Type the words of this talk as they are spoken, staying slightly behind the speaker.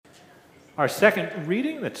Our second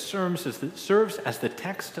reading that serves as the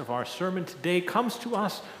text of our sermon today comes to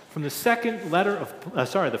us from the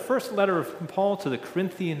first letter of Paul to the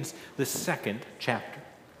Corinthians, the second chapter.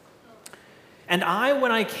 And I,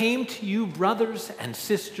 when I came to you, brothers and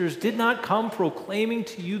sisters, did not come proclaiming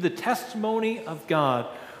to you the testimony of God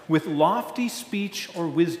with lofty speech or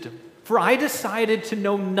wisdom. For I decided to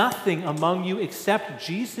know nothing among you except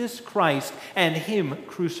Jesus Christ and Him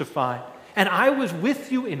crucified. And I was with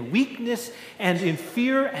you in weakness and in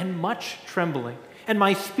fear and much trembling. And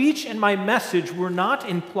my speech and my message were not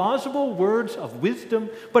in plausible words of wisdom,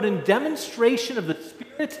 but in demonstration of the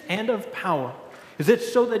Spirit and of power. Is it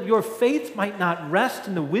so that your faith might not rest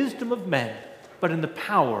in the wisdom of men, but in the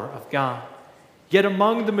power of God? Yet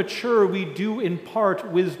among the mature we do impart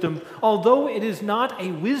wisdom, although it is not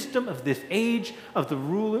a wisdom of this age,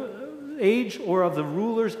 or of the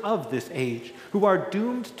rulers of this age, who are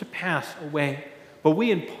doomed to pass away. But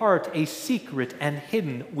we impart a secret and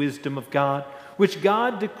hidden wisdom of God, which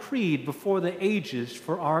God decreed before the ages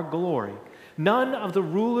for our glory. None of the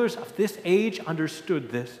rulers of this age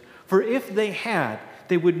understood this, for if they had,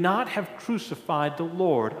 they would not have crucified the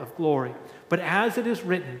Lord of glory. But as it is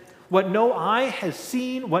written, what no eye has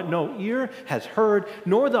seen, what no ear has heard,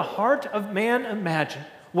 nor the heart of man imagined,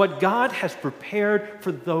 what God has prepared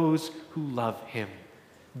for those who love Him.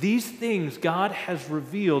 These things God has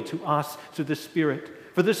revealed to us through the Spirit.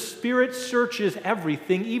 For the Spirit searches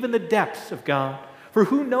everything, even the depths of God. For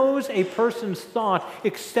who knows a person's thought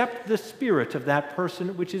except the spirit of that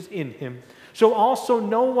person which is in him? So also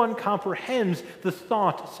no one comprehends the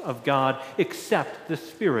thoughts of God except the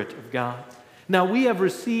Spirit of God. Now we have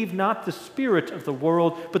received not the spirit of the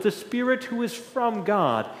world, but the Spirit who is from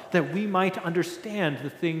God, that we might understand the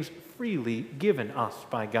things freely given us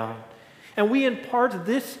by God. And we impart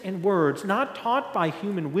this in words, not taught by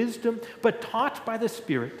human wisdom, but taught by the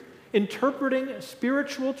Spirit, interpreting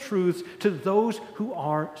spiritual truths to those who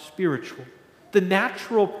are spiritual. The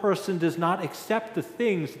natural person does not accept the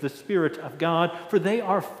things of the Spirit of God, for they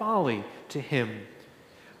are folly to him.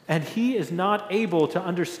 And he is not able to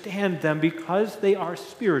understand them because they are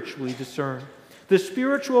spiritually discerned. The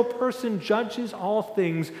spiritual person judges all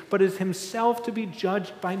things, but is himself to be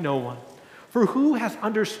judged by no one. For who has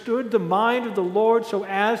understood the mind of the Lord so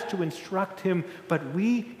as to instruct him? But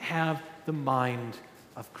we have the mind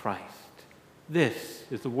of Christ. This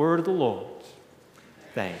is the word of the Lord.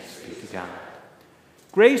 Thanks be to God.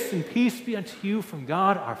 Grace and peace be unto you from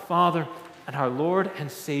God our Father and our Lord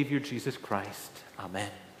and Savior Jesus Christ.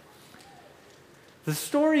 Amen. The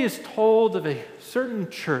story is told of a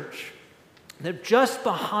certain church that just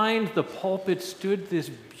behind the pulpit stood this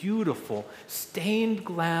beautiful stained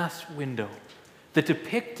glass window that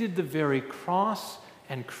depicted the very cross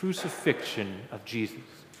and crucifixion of Jesus.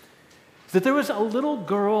 That there was a little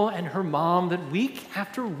girl and her mom that week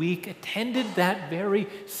after week attended that very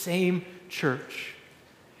same church.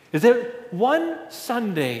 Is that one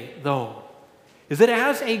Sunday, though, is that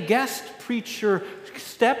as a guest preacher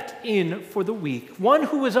stepped in for the week, one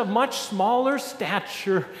who was of much smaller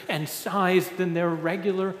stature and size than their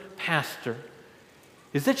regular pastor,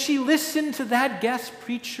 is that she listened to that guest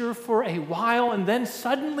preacher for a while, and then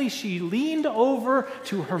suddenly she leaned over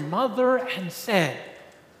to her mother and said,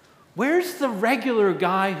 "Where's the regular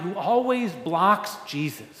guy who always blocks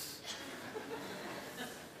Jesus?"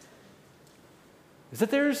 Is that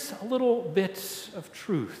there's a little bit of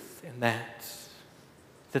truth in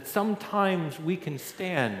that sometimes we can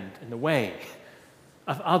stand in the way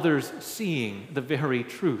of others seeing the very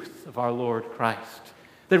truth of our Lord Christ.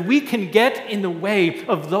 That we can get in the way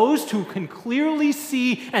of those who can clearly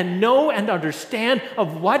see and know and understand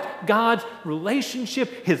of what God's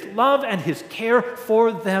relationship, His love, and His care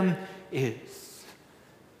for them is.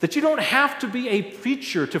 That you don't have to be a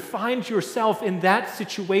preacher to find yourself in that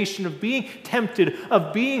situation of being tempted,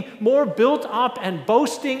 of being more built up and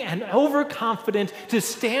boasting and overconfident to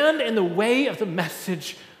stand in the way of the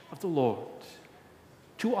message of the Lord.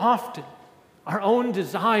 Too often, our own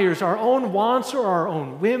desires, our own wants, or our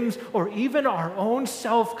own whims, or even our own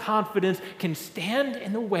self-confidence can stand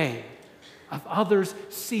in the way of others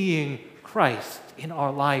seeing Christ in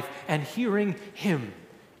our life and hearing Him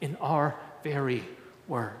in our very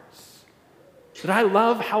words. That I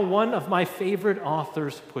love how one of my favorite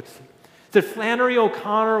authors puts it. That Flannery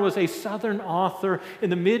O'Connor was a Southern author in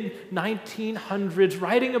the mid-1900s,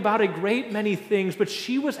 writing about a great many things, but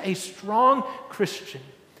she was a strong Christian.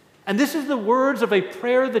 And this is the words of a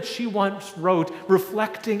prayer that she once wrote,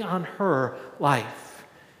 reflecting on her life.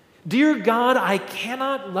 "Dear God, I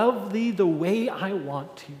cannot love Thee the way I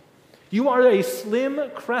want to. You are a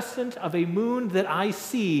slim crescent of a moon that I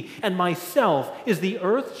see, and myself is the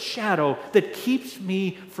earth's shadow that keeps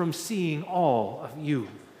me from seeing all of you.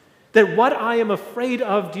 That what I am afraid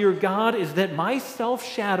of, dear God, is that my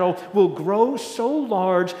self-shadow will grow so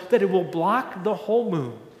large that it will block the whole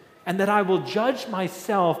moon, and that I will judge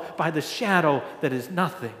myself by the shadow that is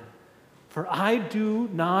nothing. For I do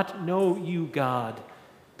not know you, God,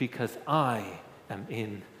 because I am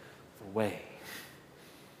in the way.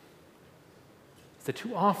 That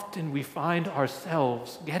too often we find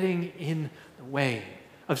ourselves getting in the way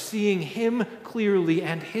of seeing Him clearly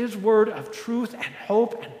and His word of truth and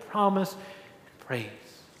hope and promise and praise.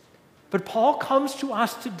 But Paul comes to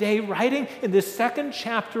us today writing in this second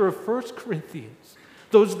chapter of 1 Corinthians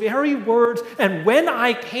those very words, and when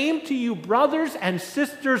I came to you, brothers and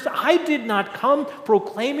sisters, I did not come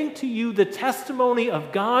proclaiming to you the testimony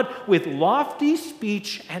of God with lofty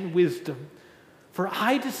speech and wisdom. For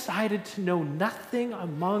I decided to know nothing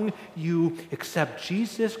among you except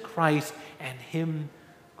Jesus Christ and Him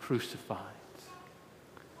crucified.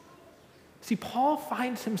 See, Paul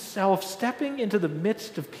finds himself stepping into the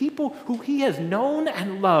midst of people who he has known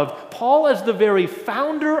and loved. Paul is the very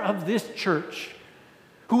founder of this church,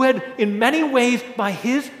 who had in many ways by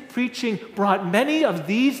his preaching brought many of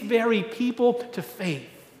these very people to faith,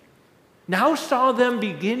 now saw them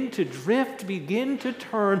begin to drift, begin to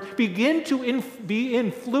turn, begin to be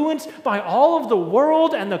influenced by all of the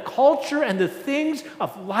world and the culture and the things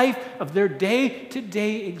of life of their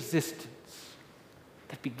day-to-day existence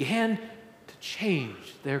that began to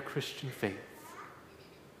change their Christian faith.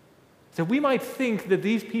 So we might think that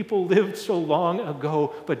these people lived so long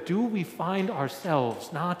ago, but do we find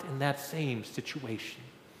ourselves not in that same situation?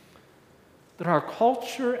 That our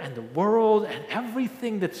culture and the world and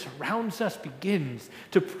everything that surrounds us begins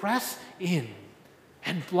to press in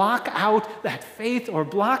and block out that faith or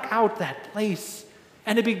block out that place.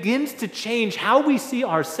 And it begins to change how we see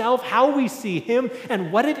ourselves, how we see Him,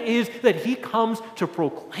 and what it is that He comes to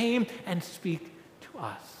proclaim and speak to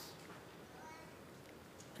us.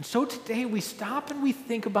 And so today we stop and we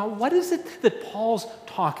think about what is it that Paul's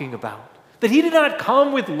talking about? That he did not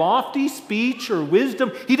come with lofty speech or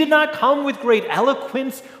wisdom. He did not come with great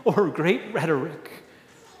eloquence or great rhetoric.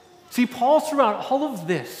 See, Paul throughout all of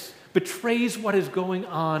this betrays what is going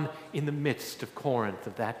on in the midst of Corinth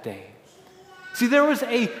of that day. See, there was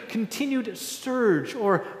a continued surge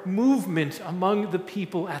or movement among the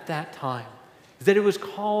people at that time that it was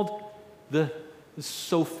called the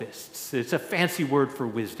sophists. It's a fancy word for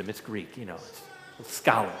wisdom. It's Greek, it's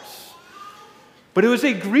scholars. But it was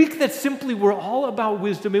a Greek that simply were all about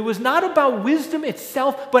wisdom. It was not about wisdom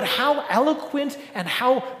itself, but how eloquent and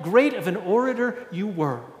how great of an orator you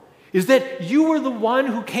were. Is that you were the one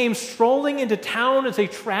who came strolling into town as a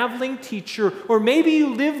traveling teacher, or maybe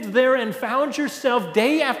you lived there and found yourself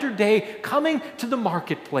day after day coming to the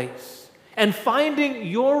marketplace and finding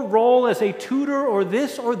your role as a tutor or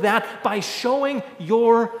this or that by showing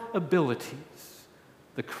your abilities.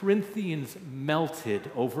 The Corinthians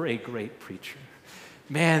melted over a great preacher.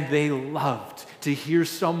 Man, they loved to hear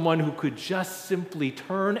someone who could just simply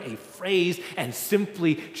turn a phrase and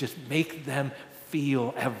simply just make them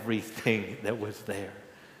feel everything that was there.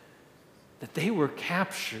 That they were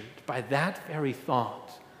captured by that very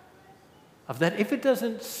thought of that if it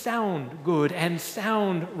doesn't sound good and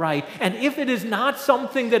sound right, and if it is not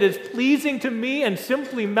something that is pleasing to me and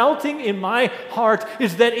simply melting in my heart,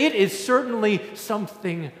 is that it is certainly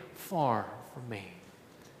something far from me.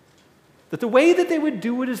 That the way that they would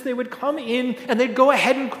do it is they would come in and they'd go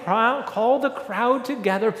ahead and call the crowd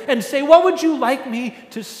together and say, what would you like me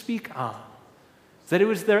to speak on? That it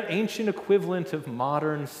was their ancient equivalent of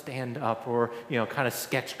modern stand-up or, kind of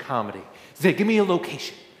sketch comedy. Say, give me a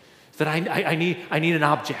location. That I need an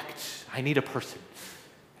object. I need a person.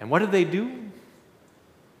 And what did they do?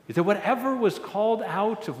 Is that whatever was called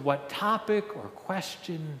out of what topic or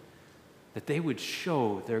question, that they would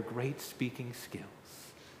show their great speaking skills.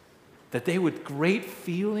 That they, with great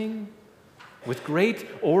feeling, with great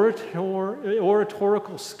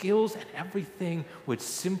oratorical skills and everything, would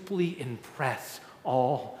simply impress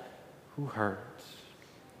all who heard.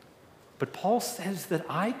 But Paul says that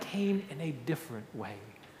I came in a different way.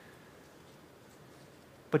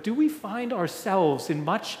 But do we find ourselves in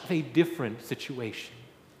much of a different situation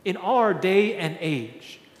in our day and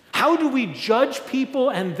age? How do we judge people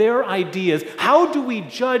and their ideas? How do we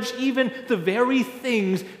judge even the very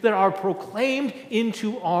things that are proclaimed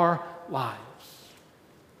into our lives?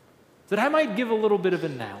 That I might give a little bit of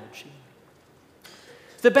an analogy.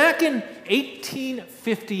 That back in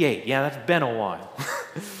 1858, that's been a while,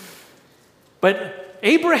 but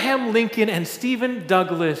Abraham Lincoln and Stephen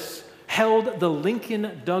Douglas held the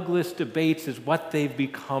Lincoln-Douglas debates is what they've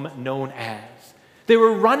become known as. They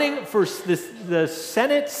were running for the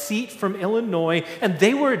Senate seat from Illinois, and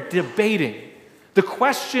they were debating the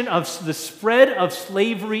question of the spread of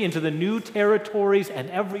slavery into the new territories and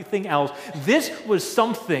everything else. This was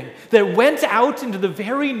something that went out into the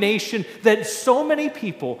very nation that so many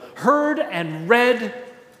people heard and read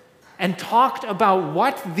and talked about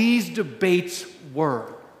what these debates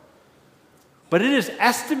were. But it is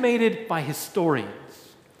estimated by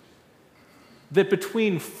historians that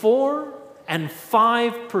between 4 and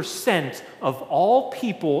 5% of all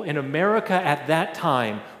people in America at that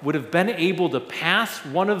time would have been able to pass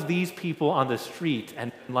one of these people on the street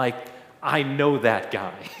and I know that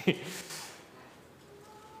guy.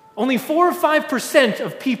 Only 4 or 5%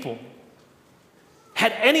 of people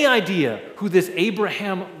had any idea who this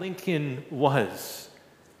Abraham Lincoln was.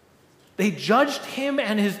 They judged him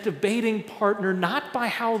and his debating partner not by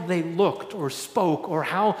how they looked or spoke or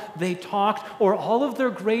how they talked or all of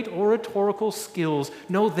their great oratorical skills.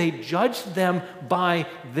 No, they judged them by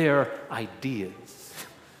their ideas.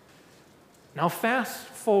 Now fast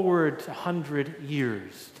forward 100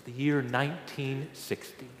 years to the year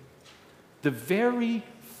 1960. The very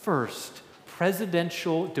first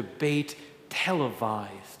presidential debate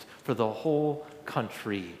televised for the whole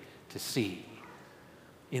country to see.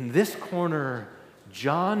 In this corner,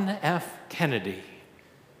 John F. Kennedy,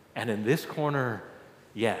 and in this corner,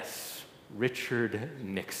 yes, Richard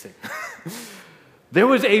Nixon. There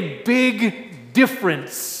was a big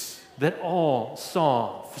difference that all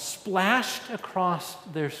saw splashed across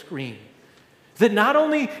their screen. That not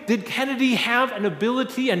only did Kennedy have an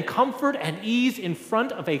ability and comfort and ease in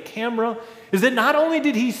front of a camera, is that not only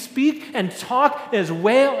did he speak and talk as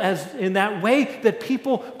well as in that way that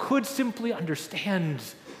people could simply understand,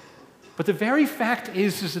 but the very fact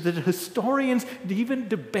is that historians even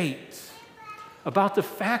debate about the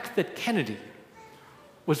fact that Kennedy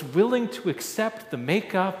was willing to accept the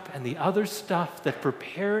makeup and the other stuff that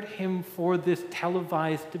prepared him for this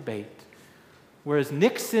televised debate, whereas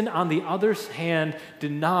Nixon, on the other hand,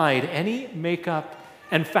 denied any makeup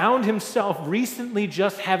and found himself recently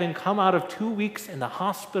just having come out of 2 weeks in the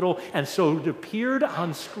hospital, and so it appeared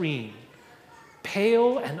on screen,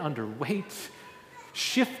 pale and underweight,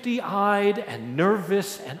 shifty-eyed and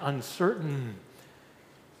nervous and uncertain.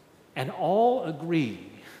 And all agree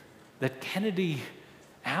that Kennedy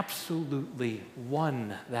absolutely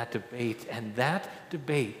won that debate, and that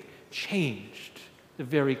debate changed the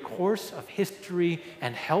very course of history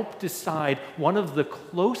and helped decide one of the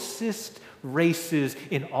closest races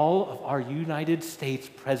in all of our United States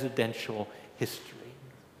presidential history.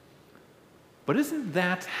 But isn't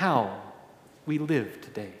that how we live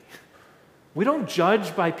today? We don't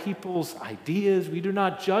judge by people's ideas. We do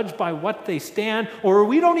not judge by what they stand, or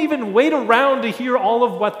we don't even wait around to hear all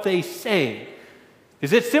of what they say.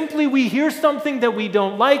 Is it simply we hear something that we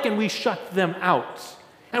don't like and we shut them out?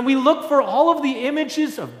 And we look for all of the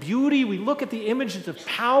images of beauty. We look at the images of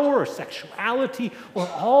power or sexuality or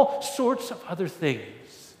all sorts of other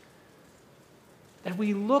things. That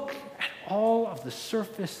we look at all of the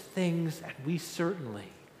surface things, and we certainly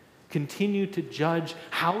continue to judge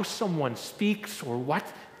how someone speaks or what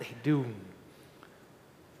they do.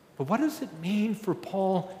 But what does it mean for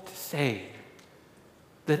Paul to say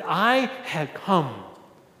that I had come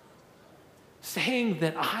saying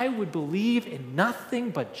that I would believe in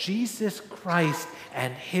nothing but Jesus Christ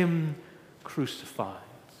and Him crucified?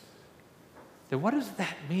 Then what does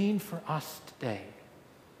that mean for us today?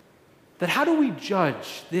 That how do we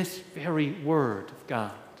judge this very word of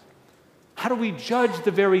God? How do we judge the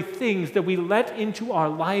very things that we let into our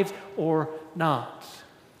lives or not?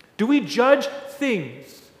 Do we judge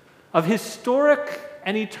things of historic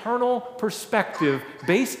and eternal perspective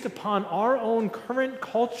based upon our own current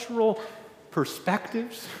cultural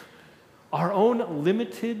perspectives, our own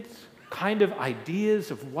limited kind of ideas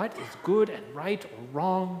of what is good and right or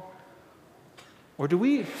wrong? Or do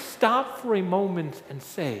we stop for a moment and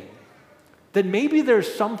say that maybe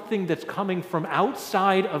there's something that's coming from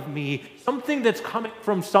outside of me, something that's coming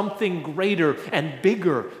from something greater and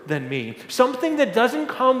bigger than me, something that doesn't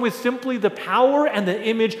come with simply the power and the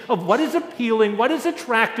image of what is appealing, what is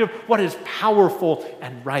attractive, what is powerful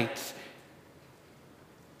and right?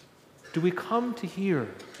 Do we come to hear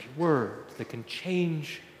a word that can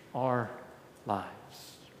change our lives?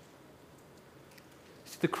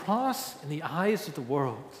 See, the cross in the eyes of the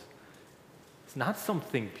world is not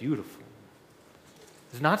something beautiful.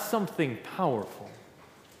 It's not something powerful.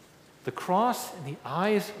 The cross in the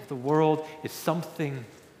eyes of the world is something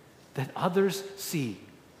that others see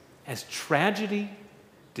as tragedy,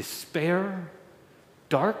 despair,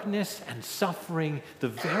 darkness and suffering, the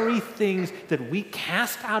very things that we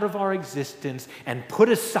cast out of our existence and put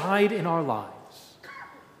aside in our lives.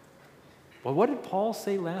 Well, what did Paul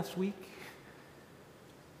say last week?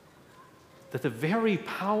 That the very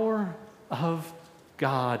power of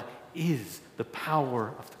God is the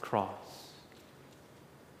power of the cross.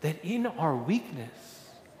 That in our weakness,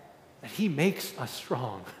 that he makes us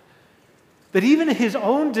strong. That even his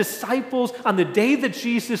own disciples on the day that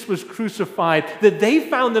Jesus was crucified, that they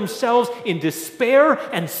found themselves in despair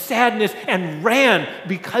and sadness and ran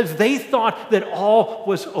because they thought that all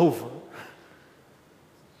was over.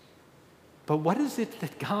 But what is it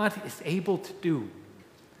that God is able to do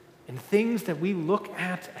in things that we look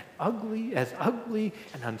at as ugly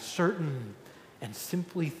and uncertain, and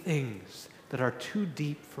simply things that are too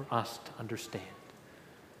deep for us to understand?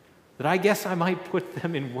 That I guess I might put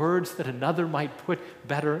them in words that another might put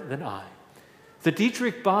better than I. The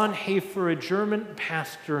Dietrich Bonhoeffer, a German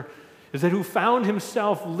pastor, is that who found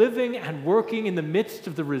himself living and working in the midst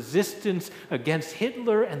of the resistance against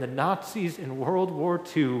Hitler and the Nazis in World War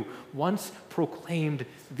II, once proclaimed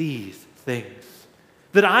these things.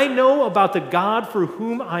 That I know about the God for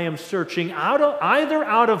whom I am searching, either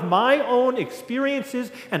out of my own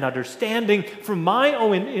experiences and understanding, from my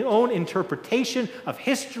own interpretation of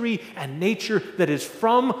history and nature that is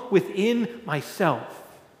from within myself.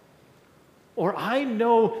 Or I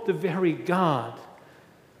know the very God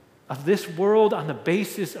of this world on the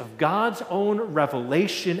basis of God's own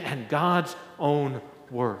revelation and God's own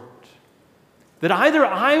word. That either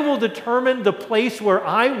I will determine the place where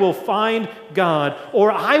I will find God,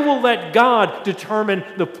 or I will let God determine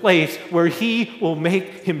the place where he will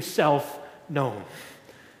make himself known.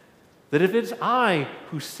 That if it's I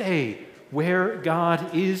who say where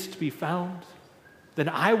God is to be found, then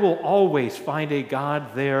I will always find a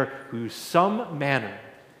God there whose some manner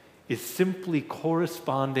is simply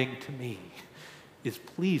corresponding to me, is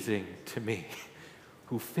pleasing to me,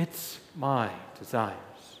 who fits my desires.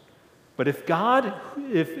 But if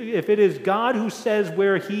it is God who says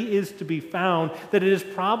where he is to be found, that it is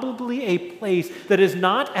probably a place that is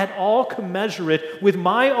not at all commensurate with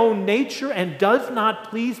my own nature and does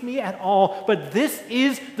not please me at all, but this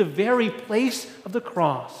is the very place of the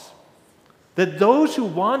cross. That those who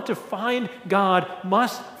want to find God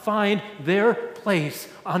must find their place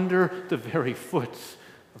under the very foot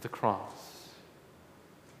of the cross.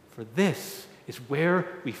 For this is where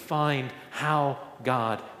we find how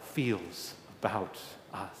God feels about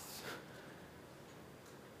us.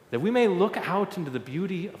 That we may look out into the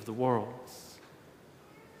beauty of the world,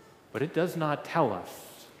 but it does not tell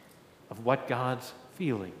us of what God's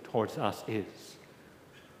feeling towards us is.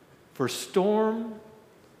 For storm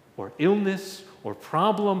or illness or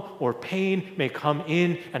problem or pain may come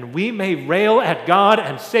in, and we may rail at God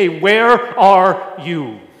and say, "Where are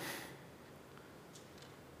you?"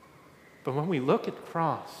 But when we look at the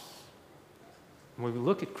cross, when we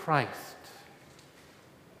look at Christ,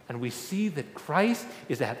 and we see that Christ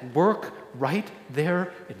is at work right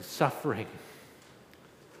there in suffering,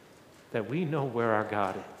 that we know where our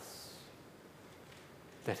God is.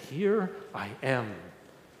 That here I am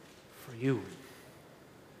for you.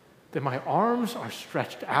 That my arms are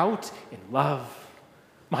stretched out in love.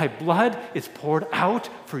 My blood is poured out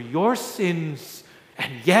for your sins,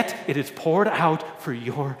 and yet it is poured out for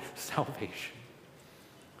your salvation.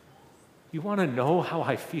 You want to know how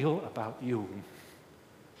I feel about you?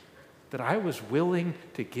 That I was willing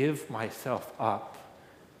to give myself up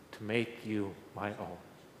to make you my own.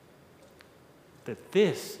 That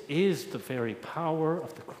this is the very power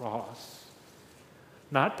of the cross,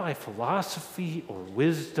 not by philosophy or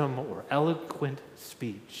wisdom or eloquent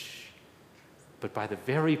speech, but by the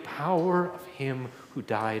very power of him who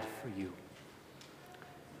died for you.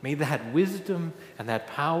 May that wisdom and that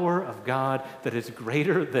power of God that is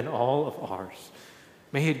greater than all of ours,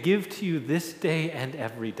 may it give to you this day and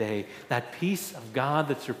every day that peace of God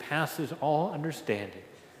that surpasses all understanding.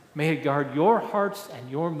 May it guard your hearts and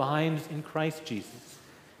your minds in Christ Jesus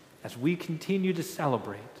as we continue to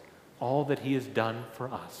celebrate all that he has done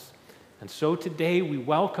for us. And so today we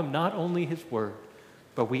welcome not only his word,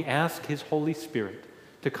 but we ask his Holy Spirit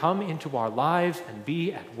to come into our lives and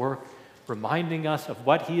be at work, reminding us of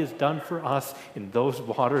what he has done for us in those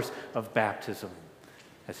waters of baptism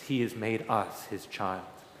as he has made us his child.